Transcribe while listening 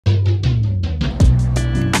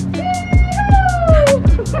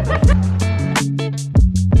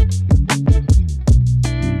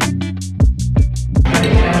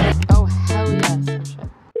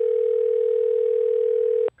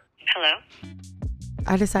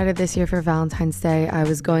I decided this year for Valentine's Day I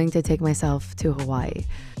was going to take myself to Hawaii.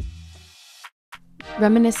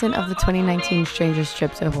 Reminiscent of the 2019 Strangers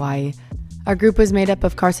trip to Hawaii, our group was made up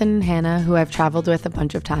of Carson and Hannah, who I've traveled with a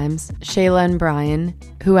bunch of times, Shayla and Brian,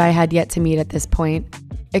 who I had yet to meet at this point,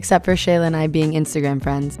 except for Shayla and I being Instagram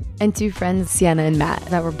friends, and two friends, Sienna and Matt,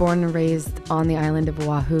 that were born and raised on the island of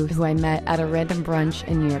Oahu, who I met at a random brunch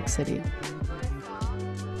in New York City.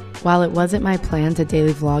 While it wasn't my plan to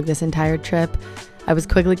daily vlog this entire trip, I was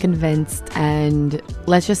quickly convinced, and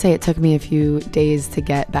let's just say it took me a few days to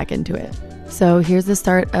get back into it. So here's the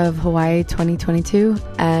start of Hawaii 2022,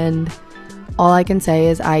 and all I can say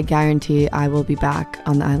is I guarantee I will be back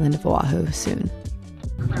on the island of Oahu soon.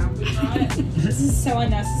 This is so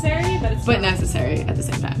unnecessary, but it's necessary at the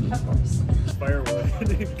same time. Of course. Firewood.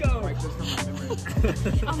 Go!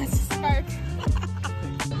 Oh, it's a spark.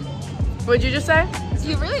 What'd you just say?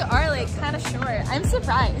 You really are like kind of short. I'm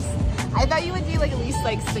surprised. I thought you would be like at least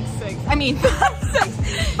like 6'6". I mean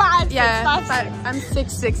 5'6". Yeah, 5'6". I'm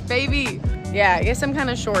 6'6", baby. Yeah, I guess I'm kind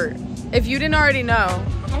of short. If you didn't already know.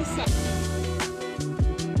 I'm 6.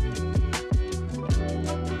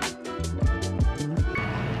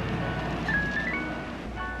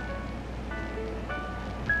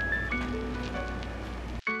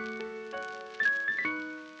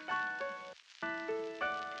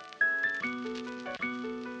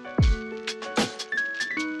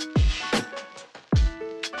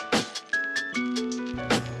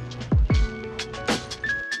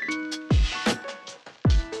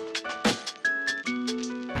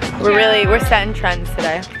 We're setting trends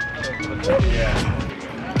today.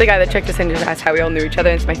 The guy that tricked us in just asked how we all knew each other,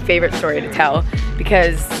 and it's my favorite story to tell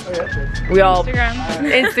because we all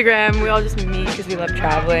Instagram, we all just meet because we love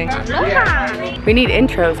traveling. We need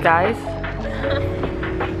intros, guys.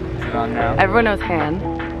 Is it on now? Everyone knows Han.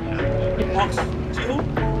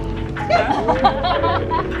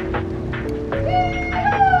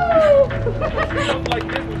 Like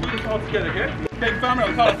this, we'll do this all together, okay? Okay, family,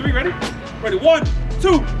 I'll count of 3, ready? Ready, 1,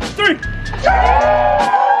 2, 3!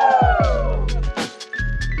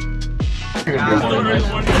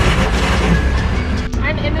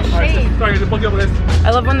 I'm in the shade. Sorry, just plug you up with this. I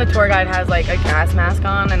love when the tour guide has like a gas mask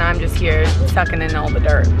on and I'm just here sucking in all the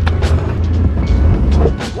dirt.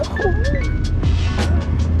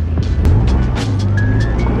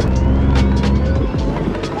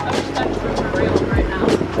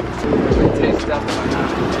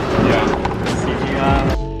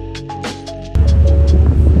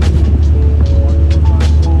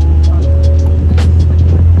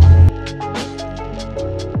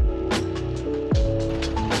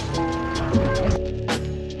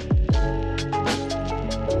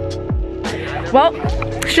 Well,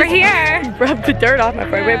 we're here. Rub the dirt off my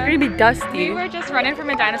forehead. We're gonna be dusty. We were just running from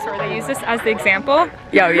a dinosaur. They use this as the example.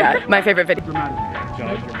 Yo, yeah, my favorite video. So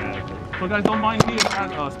guys, don't mind me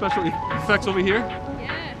special effects over here.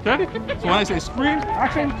 Yeah. Okay? So when I say scream,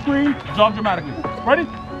 action, scream, jump dramatically. Ready?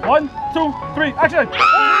 1, 2, 3, action!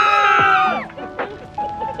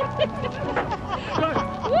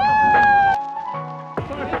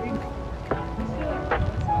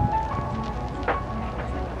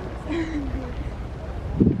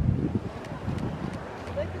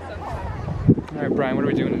 Alright, Brian, what are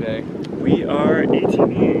we doing today? We are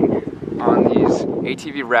ATVing On these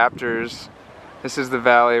ATV Raptors. This is the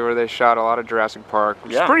valley where they shot a lot of Jurassic Park,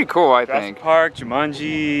 which is pretty cool, I think. Jurassic Park,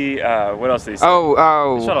 Jumanji, what else did they say?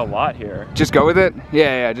 Oh. They shot a lot here. Just go with it?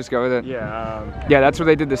 Yeah, just go with it. Yeah. Yeah, that's where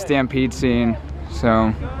they did the Stampede scene.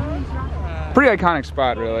 So, pretty iconic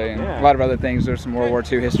spot, really. And a lot of other things. There's some World War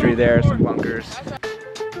II history there, some bunkers.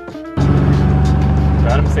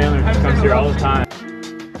 Adam Sandler comes here all the time.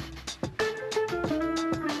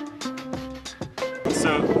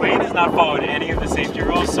 So Layne has not followed any of the safety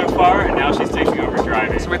rules so far, and now she's taking over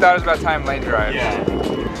driving. So we thought it was about time Layne drive. Yeah.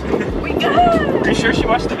 We got. Are you sure she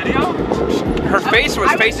watched the video? Her face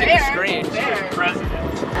was facing the screen. President.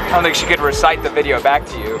 I don't think she could recite the video back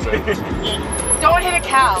to you, but Don't hit a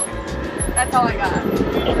cow. That's all I got.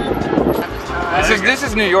 this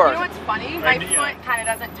is New York. You know what's funny? My foot kind of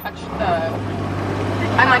doesn't touch the.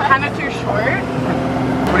 I'm like kind of too short.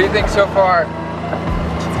 What do you think so far?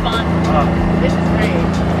 It's fun. This is great.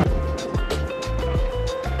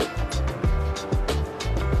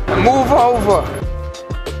 Move over.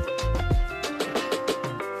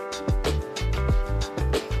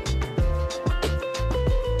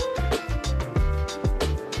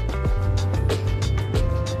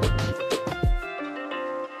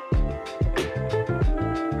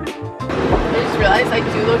 I just realized I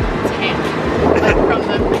do look tan, like from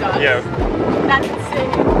the shot. Yeah. That's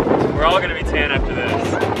insane. We're all gonna be tan after this.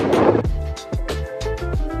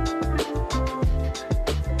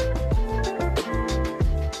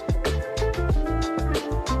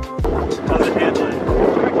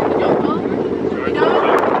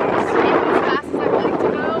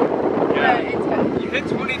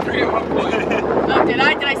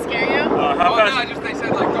 fast. Just they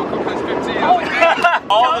said like don't go past 15.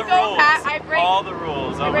 All the rules. I break. All the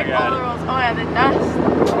rules. Oh I my break all the god. rules. Oh yeah, the dust.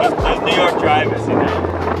 Those New York drivers, you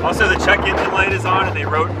know. Also, the check engine light is on, and they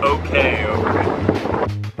wrote "OK" over it.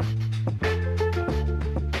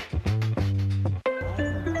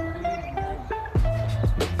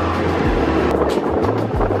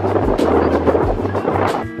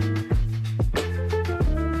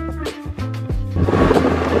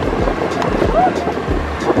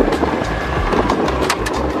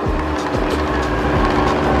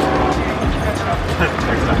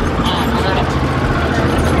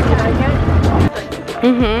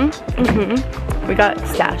 We got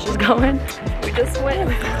stashes going. We just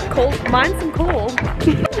went cold. Mine's some coal.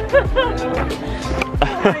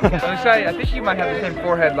 I think you might have the same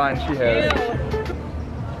forehead line she has.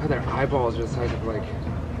 Oh, their eyeballs are the size of like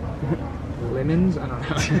lemons? I don't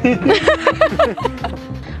know.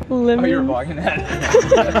 Lemons. Oh, you were vlogging that?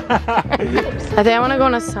 I think I want to go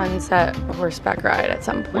on a sunset horseback ride at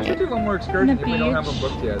some We point. should do one more excursion if we don't have them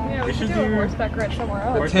booked yet. Yeah, we should do a horseback ride somewhere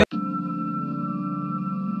else.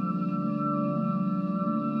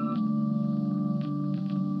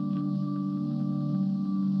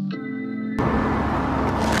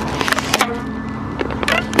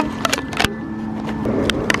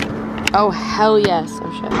 Oh hell yes!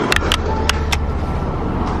 Oh shit.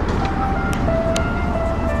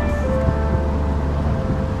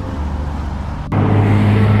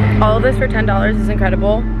 All of this for $10 is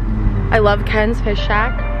incredible. I love Ken's Fish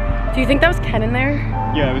Shack. Do you think that was Ken in there?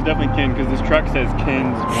 Yeah, it was definitely Ken because this truck says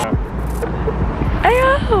Ken's.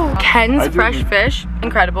 Ayo! Ken's Fresh Fish,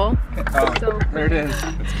 incredible. Oh, there it is.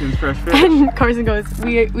 It's Ken's Fresh Fish. And Carson goes,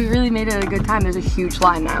 we really made it a good time. There's a huge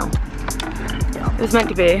line now. It was meant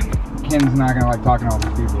to be. Ken's not gonna like talking to all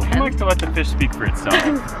these people. Ken likes to let the fish speak for itself.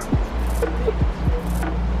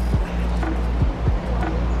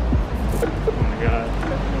 Oh my god.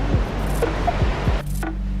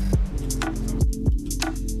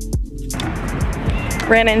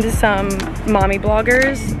 Ran into some mommy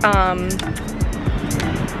bloggers,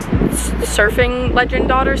 surfing legend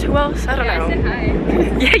daughters. Who else? I don't know. I said hi.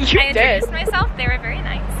 Yeah, you I did. introduced myself. They were very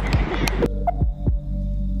nice.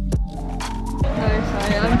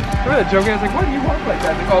 Remember that joke? I was like, why do you walk like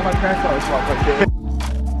that? Like, all my parents always walk like that.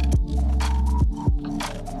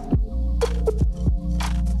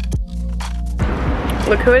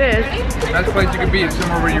 Look who it is. That's the place you can be, is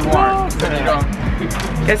somewhere where you want. And you don't.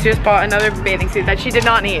 Guess she just bought another bathing suit that she did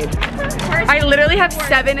not need. I literally have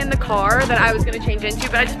 7 in the car that I was gonna change into,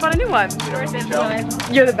 but I just bought a new one.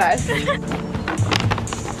 You're the best.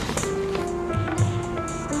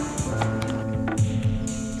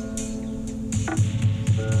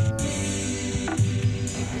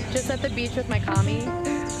 Just at the beach with my commie.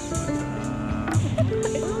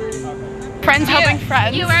 Friends helping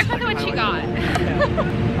friends. You work with what you got.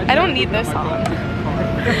 I don't need this on.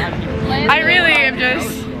 I really am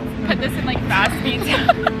just... Put this in like fast speed.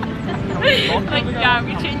 Like, yeah,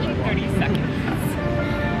 we change in 30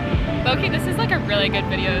 seconds. But okay, this is like a really good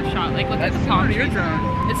video shot. Like, look at the palm trees. It's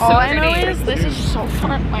so All I know pretty. is this is so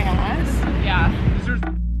fun at my ass. Yeah.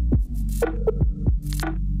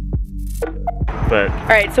 But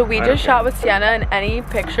Alright, so we just shot with Sienna, and any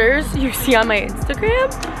pictures you see on my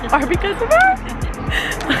Instagram are because of her.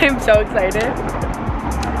 I'm so excited.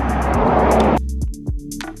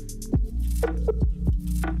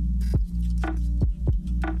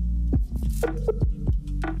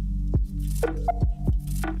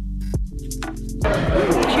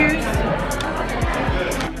 Cheers.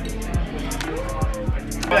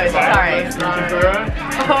 Sorry.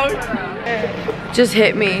 Oh. Just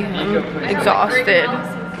hit me. I'm exhausted. I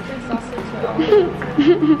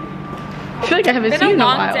feel like I haven't seen you in a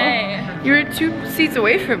while. Day. You were 2 seats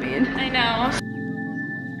away from me. I know.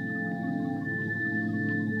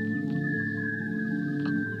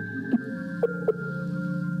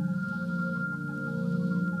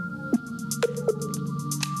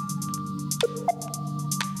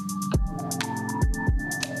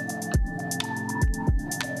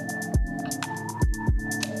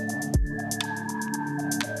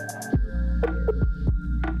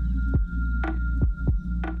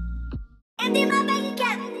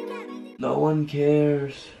 No one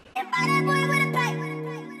cares. Empty my bank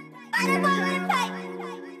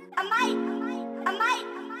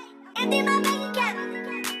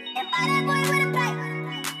account.